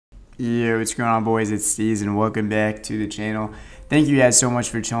Yo, what's going on, boys? It's Steez and welcome back to the channel. Thank you guys so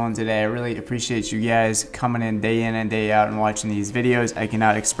much for chilling today. I really appreciate you guys coming in and day out and watching these videos. I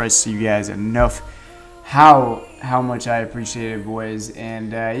cannot express to you guys enough how much I appreciate it, boys.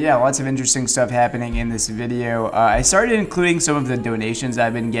 And yeah, lots of interesting stuff happening in this video. I started including some of the donations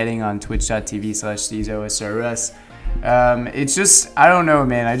I've been getting on twitch.tv/SteezOSRS. It's just, I don't know,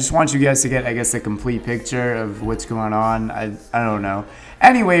 man. I just want you guys to get, I guess, the complete picture of what's going on. I don't know.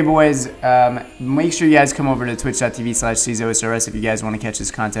 Anyway, boys, make sure you guys come over to twitch.tv/SteezOSRS if you guys want to catch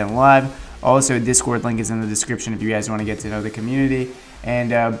this content live. Also, Discord link is in the description if you guys want to get to know the community.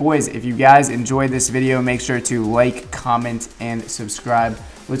 And boys, if you guys enjoyed this video, make sure to like, comment, and subscribe.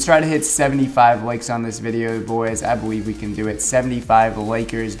 Let's try to hit 75 likes on this video, boys. I believe we can do it. 75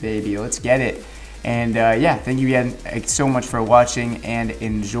 likers, baby. Let's get it. And yeah, thank you again so much for watching, and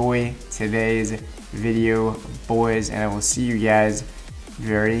enjoy today's video, boys. And I will see you guys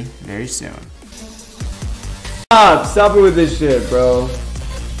very, very soon. Stop it with this shit, bro.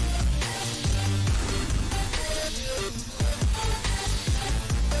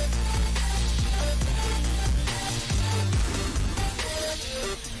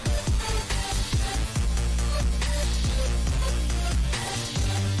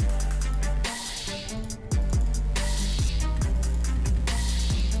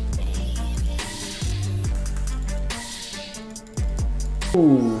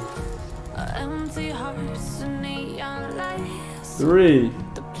 Ooh. 3.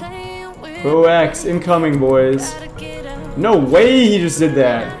 OX incoming, boys. No way he just did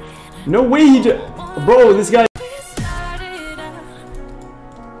that. No way he just. Bro, this guy.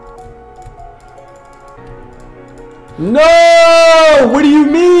 No! What do you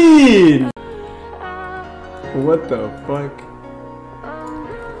mean? What the fuck?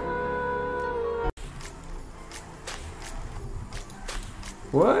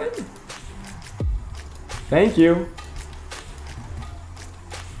 What? Thank you.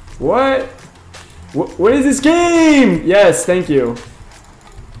 What? What is this game? Yes, thank you.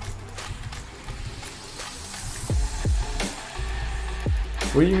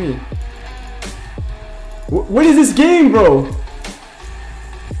 What do you mean? What is this game, bro?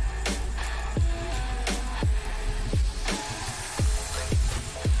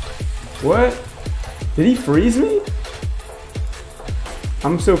 What? Did he freeze me?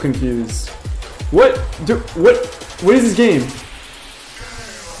 I'm so confused. What? What is this game?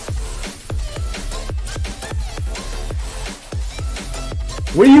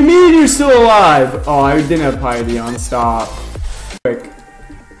 What do you mean you're still alive? Oh, I didn't have piety on. Stop. Quick.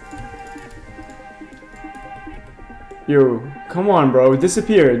 Yo, come on, bro.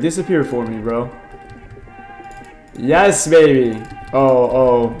 Disappear. Disappear for me, bro. Yes, baby.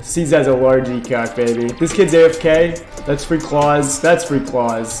 Oh. Sees as a large E-cock, baby. This kid's AFK. That's free claws. That's free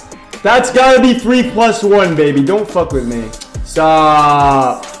claws. That's gotta be 3+1, baby. Don't fuck with me.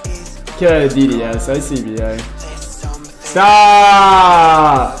 Stop. Kid out of DDS. ICBA.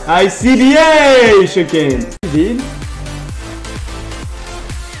 Stop. ICBA. Shit game. Indeed.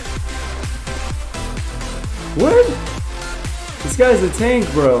 What? This guy's a tank,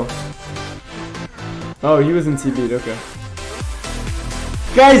 bro. Oh, he wasn't TB'd. Okay.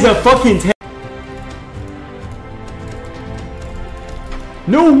 Guy's a fucking tank.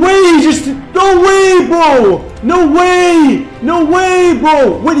 No way, no way, bro! No way! No way,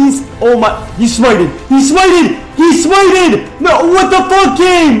 bro! What is, oh my, he smited! He smited! He smited! No, what the fuck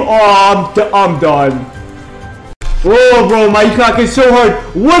game? Oh, I'm done. Oh, bro, my cock is so hard.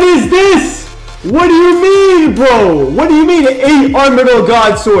 What is this? What do you mean, bro? What do you mean 8 Armadillo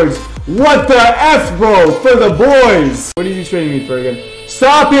God Swords? What the F, bro? For the boys. What are you trading me for again?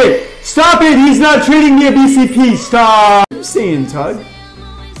 Stop it! Stop it! He's not trading me a BCP. Stop! What are you saying, Tug?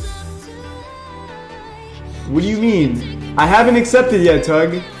 What do you mean? I haven't accepted yet,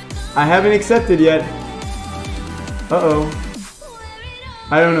 Tug. I haven't accepted yet. Uh-oh.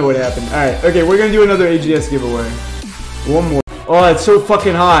 I don't know what happened. Alright, okay, we're gonna do another AGS giveaway. One more. Oh, that's so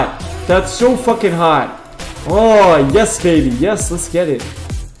fucking hot. That's so fucking hot. Oh, yes, baby. Yes, let's get it.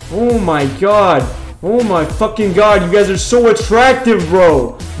 Oh my god. Oh my fucking god. You guys are so attractive,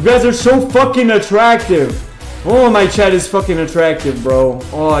 bro. You guys are so fucking attractive. Oh, my chat is fucking attractive, bro.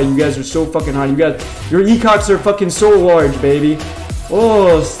 Oh, you guys are so fucking hot. You guys, your e-cocks are fucking so large, baby.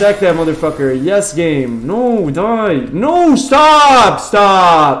 Oh, stack that motherfucker. Yes, game. No, die. No, stop.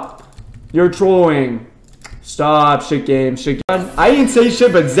 Stop. You're trolling. Stop, shit game. Shit game. I didn't say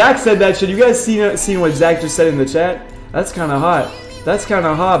shit, but Zach said that shit. You guys seen what Zach just said in the chat? That's kind of hot. That's kind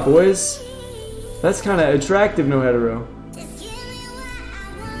of hot, boys. That's kind of attractive, no hetero.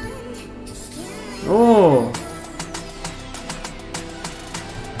 Oh.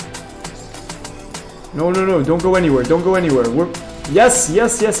 No, no, no. Don't go anywhere. Don't go anywhere. Yes.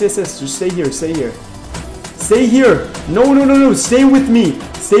 Just stay here. Stay here. Stay here. No, no, no, no. Stay with me.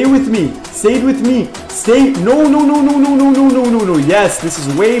 Stay with me. Stay with me. Stay. No, no, no, no, no, no, no, no, no, no. Yes, this is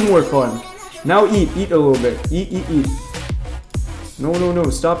way more fun. Now eat. Eat a little bit. Eat. No, no, no.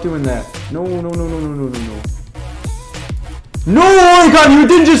 Stop doing that. No, no, no, no, no, no, no, no. No, oh my god, you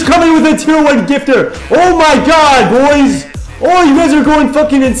didn't just come in with a tier 1 gifter. Oh my god, boys. Oh, you guys are going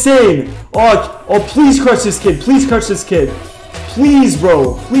fucking insane. Oh, please crush this kid. Please crush this kid. Please,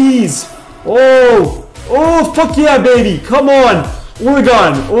 bro. Please. Oh, fuck yeah, baby. Come on.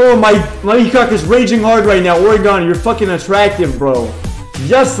 Oregon. Oh, my peacock is raging hard right now. Oregon, you're fucking attractive, bro.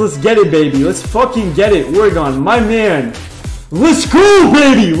 Yes, let's get it, baby. Let's fucking get it. Oregon, my man. Let's go,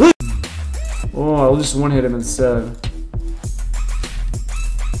 baby. Oh, I'll just one-hit him instead.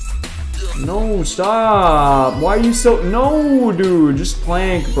 No, stop. Why are you so... No, dude. Just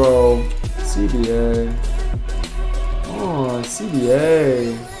plank, bro. CBA. Oh,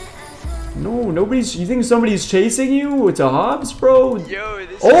 CBA. No, nobody's... You think somebody's chasing you? It's a Hobbs, bro? Yo,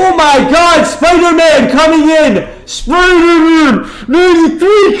 oh my god! Spider-Man coming in! Spider-Man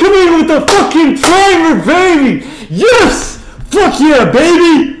 93 coming in with the fucking primer, baby! Yes! Fuck yeah,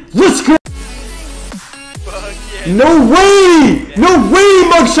 baby! Let's go! No way! No way,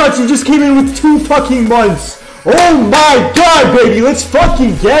 mugshots! You just came in with 2 fucking months! Oh my god, baby! Let's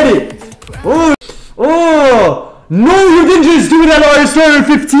fucking get it! Oh! No, you didn't just do that OSRS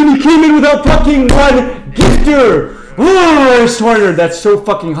 15! You came in without fucking 1 gifter! Oh, OSRS, that's so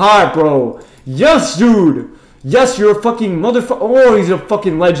fucking hot, bro! Yes, dude! Yes, you're a fucking motherfucker! Oh, he's a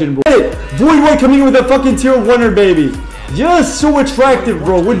fucking legend, bro! Void coming in with a fucking tier 1er, baby! Yes, so attractive,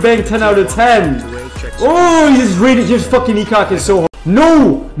 bro! Would bang 10 out of 10! Oh, his fucking ecock is so hard.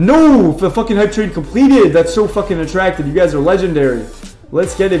 No, the fucking hype train completed. That's so fucking attractive. You guys are legendary.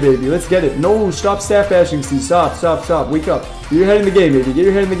 Let's get it, baby. Let's get it. No, stop staff bashing, Steve. Stop. Wake up. Get your head in the game, baby. Get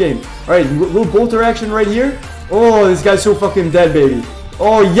your head in the game. All right, little bolter action right here. Oh, this guy's so fucking dead, baby.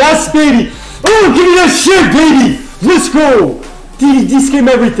 Oh, yes, baby. Oh, give me that shit, baby. Let's go. D-scam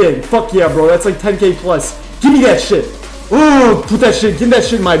everything. Fuck yeah, bro. That's like 10k plus. Give me that shit. Oh, put that shit. Give that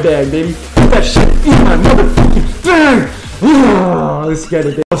shit in my bag, baby. That shit in my motherfucking bag. Oh, let's get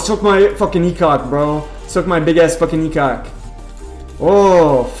it. Oh, suck my fucking ecock, bro. Suck my big ass fucking ecock.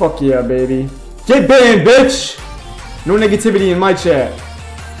 Oh, fuck yeah, baby. Get banned, bitch. No negativity in my chat.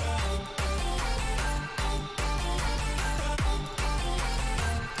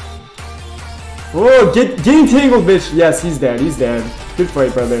 Oh, get entangled, bitch. Yes, he's dead. Good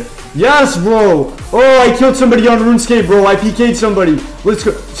fight, brother. Yes, bro. Oh, I killed somebody on RuneScape, bro. I PK'd somebody. Let's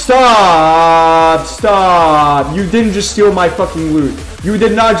go. Stop. You didn't just steal my fucking loot. You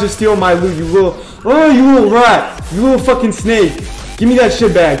did not just steal my loot, you little... Oh, you little rat. You little fucking snake. Give me that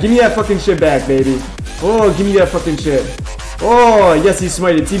shit back. Give me that fucking shit back, baby. Oh, give me that fucking shit. Oh, yes, he's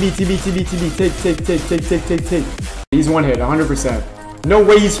smited. TB. Take. He's one hit, 100%. No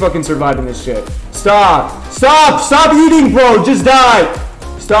way he's fucking surviving this shit. Stop eating, bro. Just die.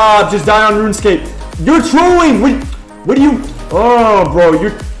 Stop, just die on RuneScape. You're trolling. What do you... Oh, bro,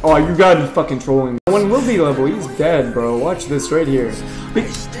 you gotta be fucking trolling. One will be level. He's dead, bro. Watch this right here.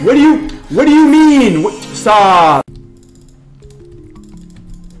 What do you mean? Stop.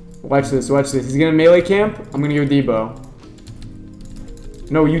 Watch this. He's gonna melee camp. I'm gonna go Debo.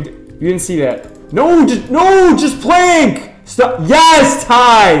 No, you didn't see that. No, just plank. Stop. Yes,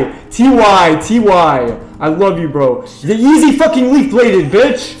 Ty. TY. I love you, bro. The easy fucking leaf bladed,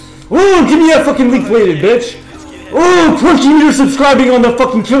 bitch. Oh, give me that fucking leaf bladed, bitch. Oh, Crunchy Meter subscribing on the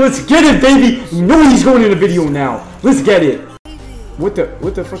fucking kill. Let's get it, baby. You know he's going in a video now. Let's get it. What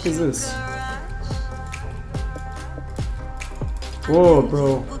the fuck is this? Oh,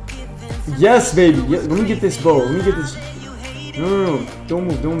 bro. Yes, baby. Yeah, let me get this bow. No. Don't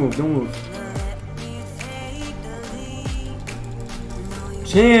move.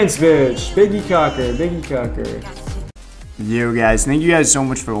 Chance, bitch. Biggie cocker. Yo guys, thank you guys so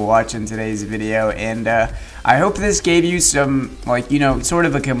much for watching today's video, and I hope this gave you some, like, you know, sort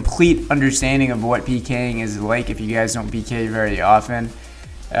of a complete understanding of what PKing is like if you guys don't PK very often.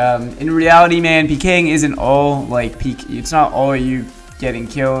 In reality, man, PKing isn't all like it's not all you getting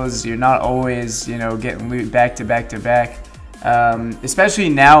kills. You're not always, you know, getting loot back to back. Especially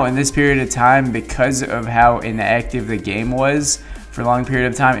now in this period of time, because of how inactive the game was. For a long period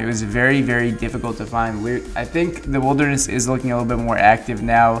of time, it was very, very difficult to find loot. I think the wilderness is looking a little bit more active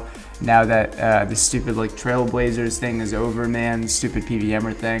now that the stupid like Trailblazers thing is over, man. Stupid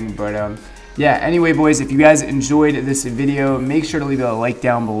PVMer thing. But yeah, anyway, boys, if you guys enjoyed this video, make sure to leave a like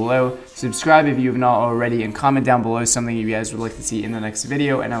down below, subscribe if you have not already, and comment down below something you guys would like to see in the next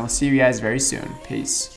video, and I will see you guys very soon. Peace.